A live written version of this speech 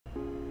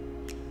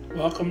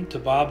Welcome to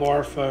Bob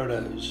R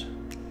Photos.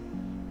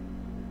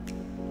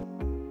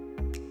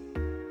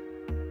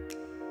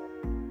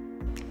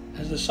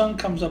 As the sun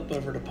comes up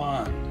over the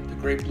pond, the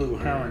great blue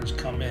herons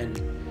come in,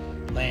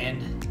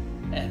 land,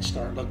 and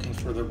start looking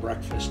for their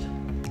breakfast.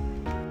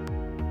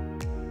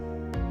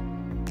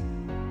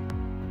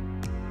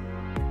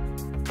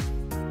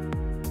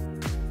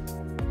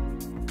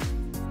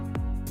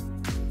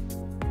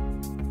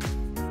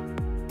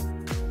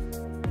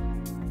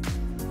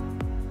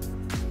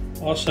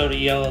 Also,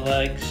 the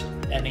yellowlegs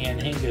and the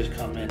anhingas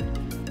come in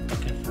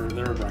looking for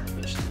their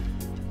breakfast.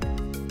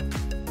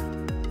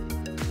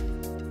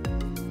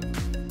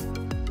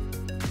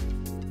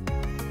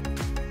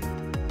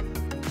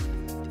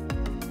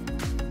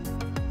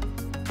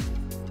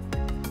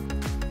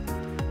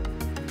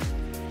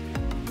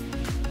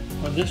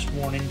 On this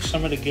morning,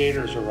 some of the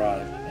gators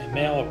arrive. A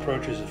male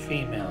approaches a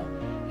female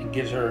and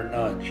gives her a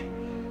nudge.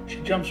 She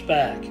jumps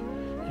back,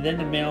 and then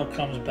the male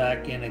comes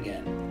back in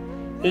again.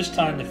 This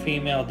time the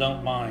female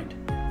don't mind.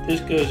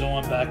 This goes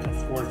on back and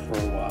forth for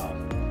a while.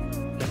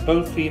 Then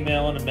both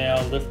female and the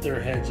male lift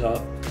their heads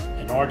up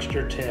and arched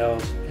their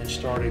tails and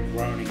started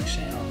groaning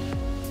sound.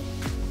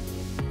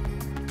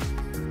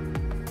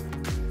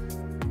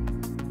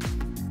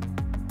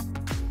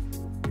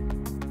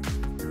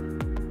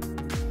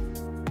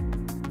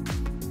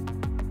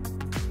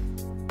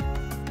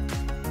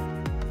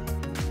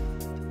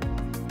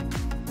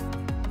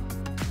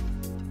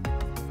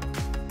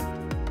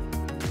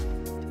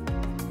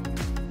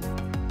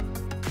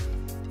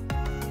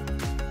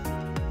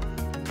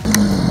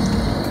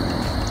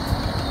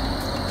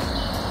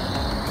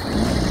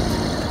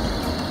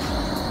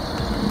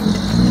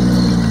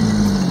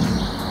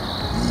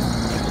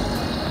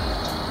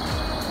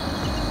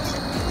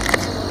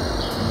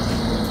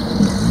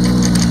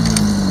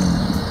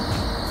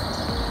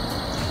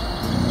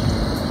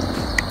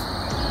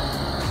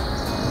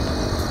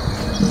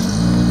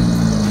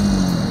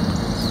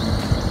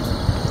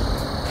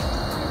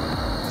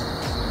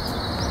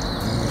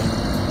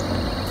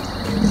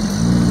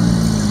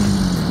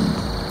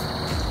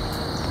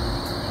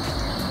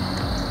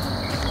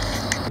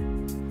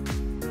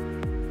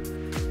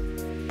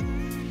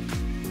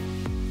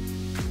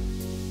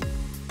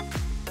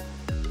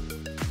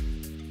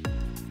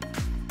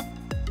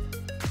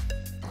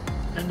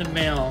 Then the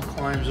male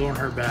climbs on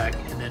her back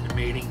and then the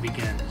mating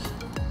begins.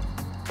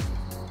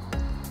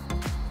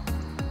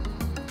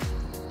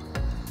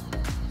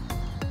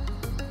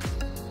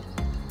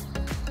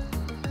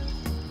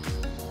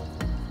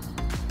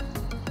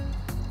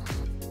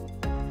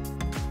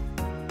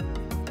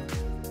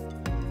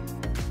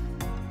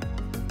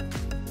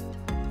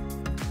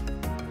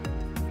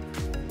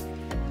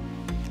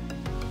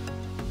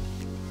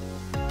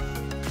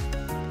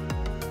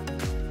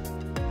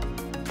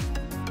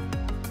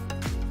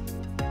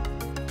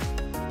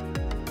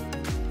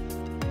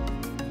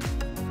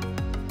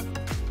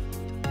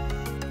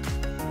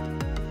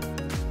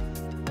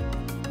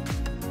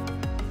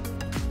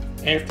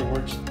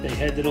 Afterwards, they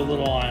head to the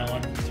little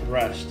island to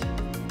rest.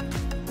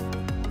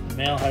 The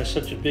male has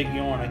such a big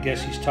yawn, I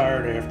guess he's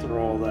tired after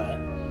all that.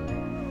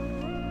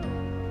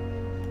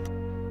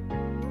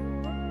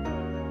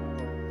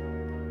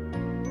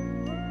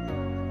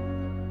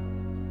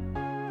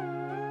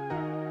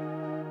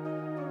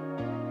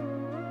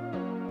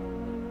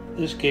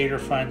 This gator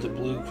finds a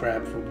blue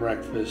crab for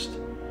breakfast.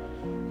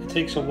 It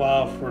takes a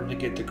while for him to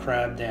get the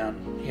crab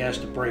down. He has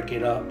to break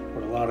it up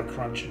with a lot of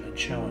crunching and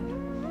chewing.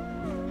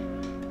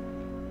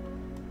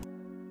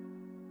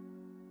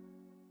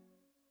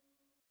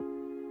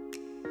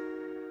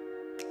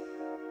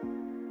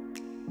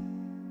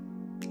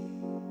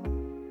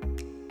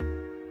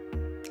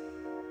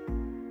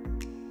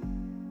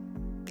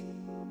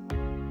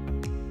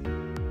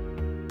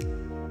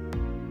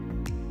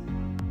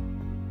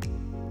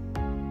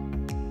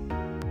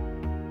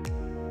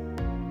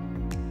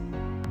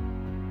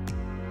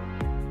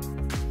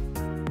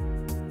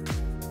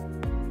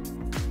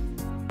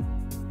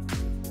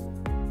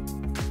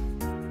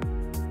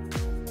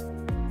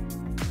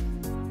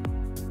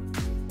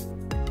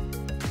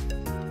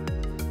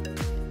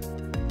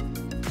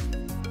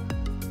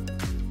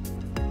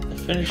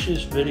 Finish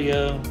this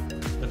video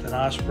with an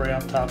osprey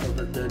on top of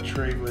a dead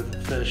tree with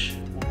a fish,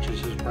 which is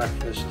his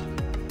breakfast.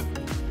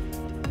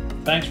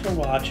 Thanks for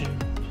watching.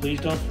 Please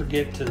don't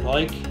forget to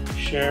like,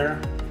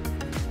 share,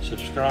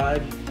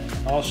 subscribe,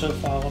 and also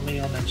follow me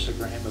on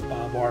Instagram at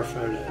Bob R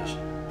Photos.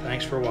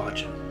 Thanks for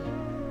watching.